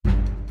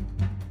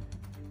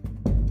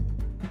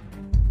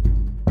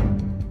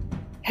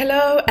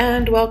Hello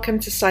and welcome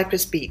to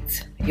Cyprus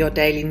Beat, your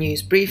daily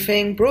news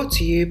briefing brought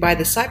to you by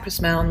the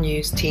Cyprus Mail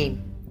news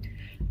team.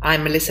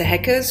 I'm Melissa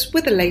Heckers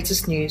with the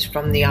latest news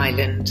from the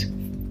island.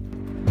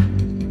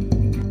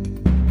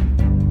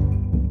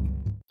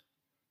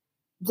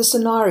 The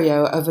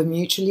scenario of a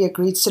mutually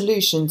agreed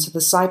solution to the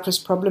Cyprus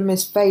problem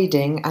is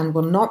fading and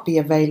will not be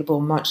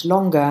available much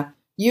longer,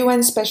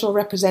 UN Special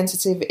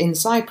Representative in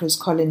Cyprus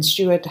Colin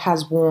Stewart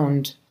has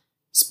warned.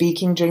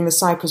 Speaking during the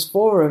Cyprus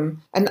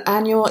Forum, an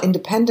annual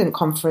independent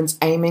conference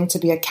aiming to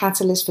be a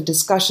catalyst for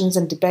discussions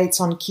and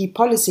debates on key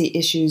policy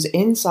issues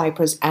in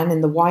Cyprus and in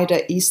the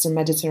wider Eastern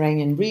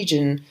Mediterranean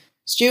region,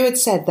 Stewart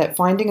said that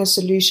finding a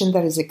solution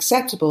that is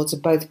acceptable to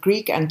both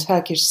Greek and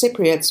Turkish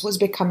Cypriots was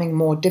becoming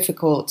more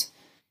difficult.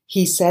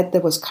 He said there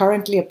was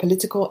currently a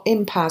political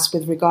impasse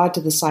with regard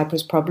to the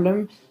Cyprus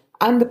problem,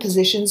 and the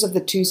positions of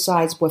the two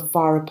sides were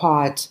far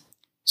apart.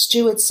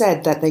 Stewart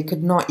said that they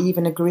could not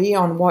even agree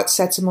on what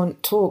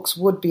settlement talks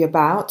would be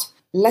about,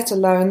 let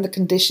alone the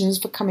conditions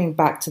for coming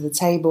back to the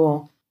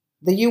table.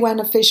 The UN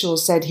official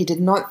said he did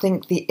not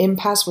think the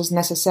impasse was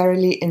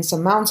necessarily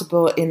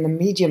insurmountable in the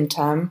medium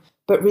term,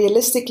 but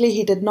realistically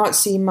he did not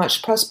see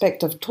much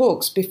prospect of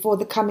talks before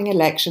the coming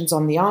elections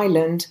on the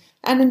island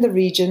and in the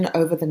region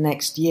over the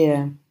next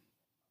year.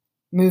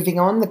 Moving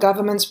on, the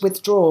government's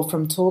withdrawal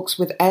from talks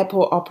with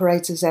airport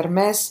operators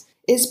Hermes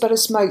is but a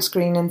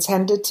smokescreen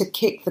intended to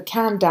kick the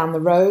can down the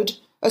road,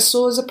 a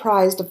source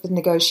apprised of the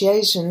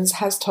negotiations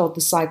has told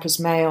the Cyprus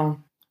Mail.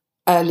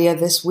 Earlier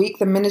this week,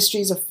 the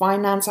Ministries of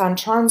Finance and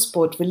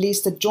Transport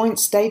released a joint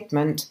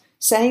statement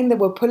saying they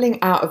were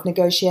pulling out of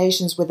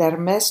negotiations with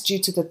Hermes due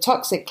to the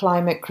toxic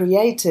climate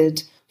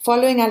created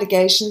following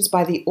allegations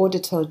by the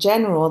Auditor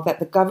General that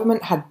the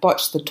government had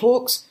botched the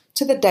talks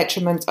to the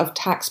detriment of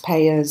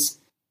taxpayers.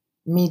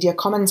 Media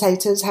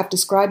commentators have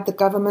described the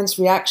government's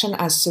reaction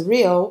as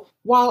surreal,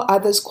 while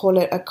others call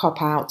it a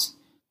cop-out.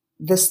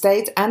 The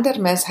state and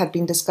Hermes had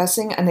been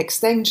discussing an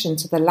extension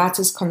to the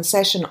latter's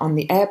concession on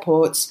the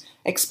airports,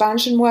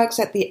 expansion works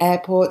at the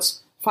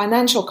airports,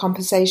 financial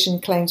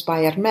compensation claims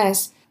by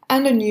Hermes,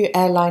 and a new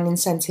airline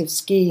incentive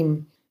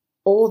scheme.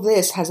 All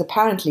this has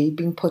apparently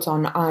been put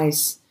on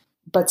ice.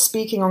 But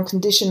speaking on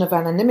condition of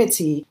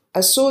anonymity,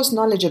 a source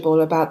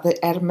knowledgeable about the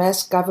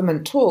Hermes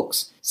government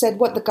talks said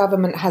what the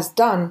government has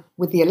done,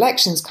 with the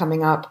elections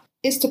coming up,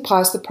 is to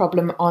pass the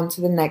problem on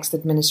to the next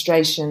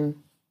administration.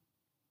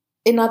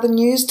 In other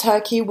news,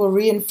 Turkey will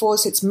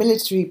reinforce its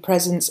military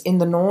presence in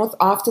the north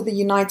after the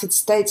United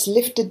States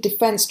lifted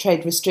defense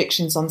trade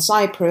restrictions on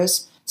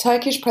Cyprus,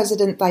 Turkish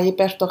President Tayyip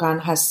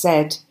Erdogan has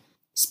said.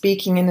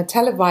 Speaking in a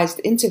televised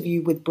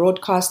interview with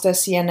broadcaster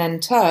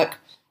CNN Turk,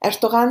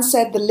 Erdogan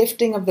said the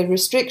lifting of the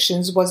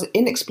restrictions was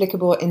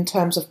inexplicable in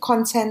terms of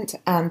content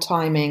and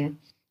timing.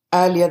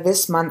 Earlier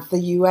this month, the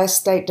US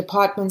State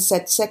Department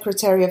said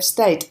Secretary of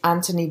State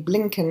Antony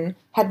Blinken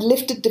had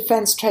lifted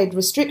defense trade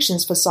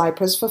restrictions for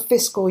Cyprus for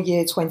fiscal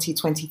year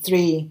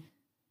 2023.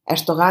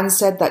 Erdogan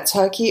said that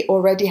Turkey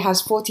already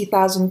has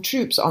 40,000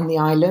 troops on the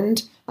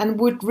island and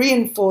would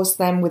reinforce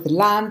them with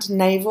land,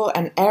 naval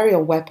and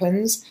aerial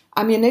weapons,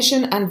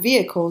 ammunition and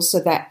vehicles so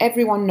that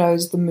everyone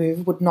knows the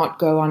move would not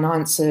go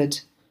unanswered.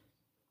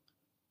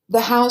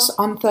 The House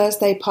on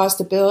Thursday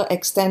passed a bill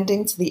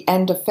extending to the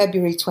end of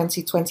February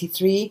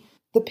 2023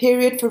 the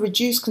period for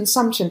reduced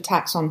consumption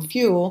tax on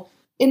fuel,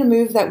 in a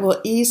move that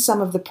will ease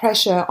some of the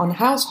pressure on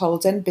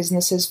households and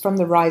businesses from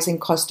the rising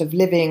cost of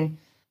living.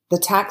 The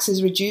tax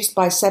is reduced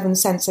by 7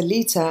 cents a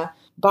litre,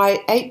 by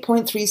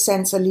 8.3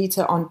 cents a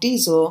litre on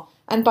diesel,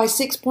 and by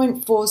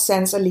 6.4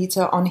 cents a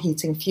litre on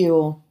heating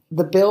fuel.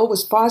 The bill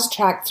was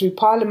fast-tracked through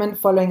Parliament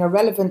following a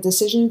relevant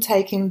decision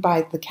taken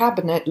by the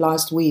Cabinet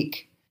last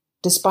week.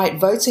 Despite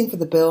voting for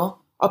the bill,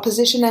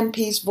 opposition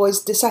MPs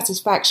voiced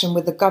dissatisfaction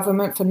with the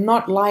government for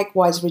not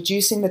likewise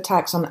reducing the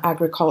tax on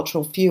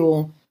agricultural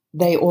fuel.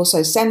 They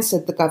also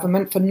censured the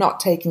government for not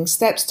taking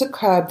steps to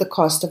curb the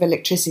cost of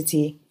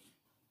electricity.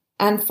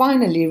 And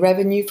finally,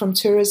 revenue from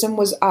tourism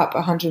was up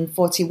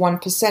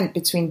 141%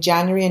 between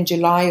January and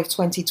July of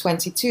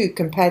 2022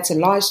 compared to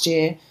last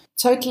year,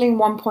 totaling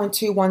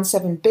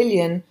 1.217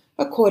 billion,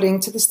 according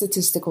to the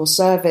Statistical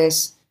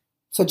Service.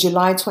 For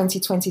July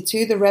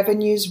 2022, the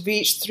revenues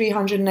reached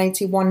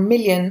 381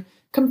 million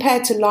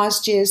compared to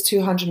last year's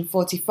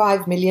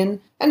 245 million,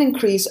 an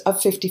increase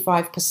of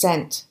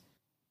 55%.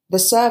 The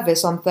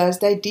service on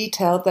Thursday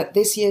detailed that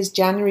this year's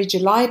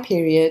January-July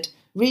period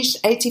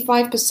reached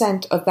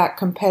 85% of that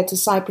compared to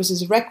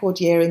Cyprus's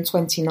record year in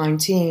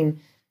 2019.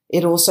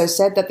 It also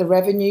said that the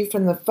revenue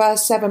from the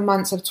first 7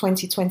 months of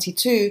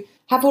 2022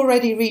 have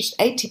already reached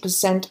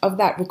 80% of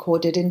that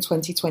recorded in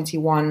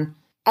 2021.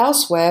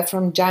 Elsewhere,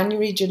 from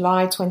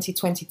January-July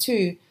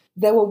 2022,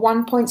 there were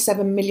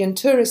 1.7 million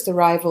tourist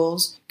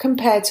arrivals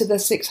compared to the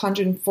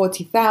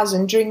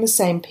 640,000 during the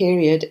same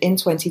period in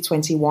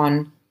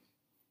 2021.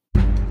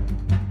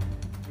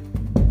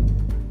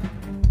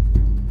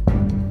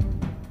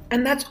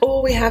 And that's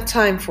all we have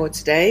time for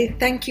today.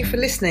 Thank you for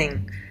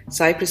listening.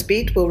 Cyprus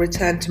Beat will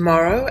return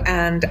tomorrow,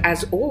 and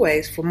as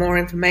always, for more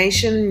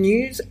information,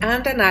 news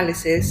and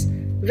analysis,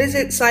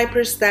 visit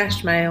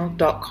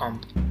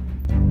cyprus-mail.com.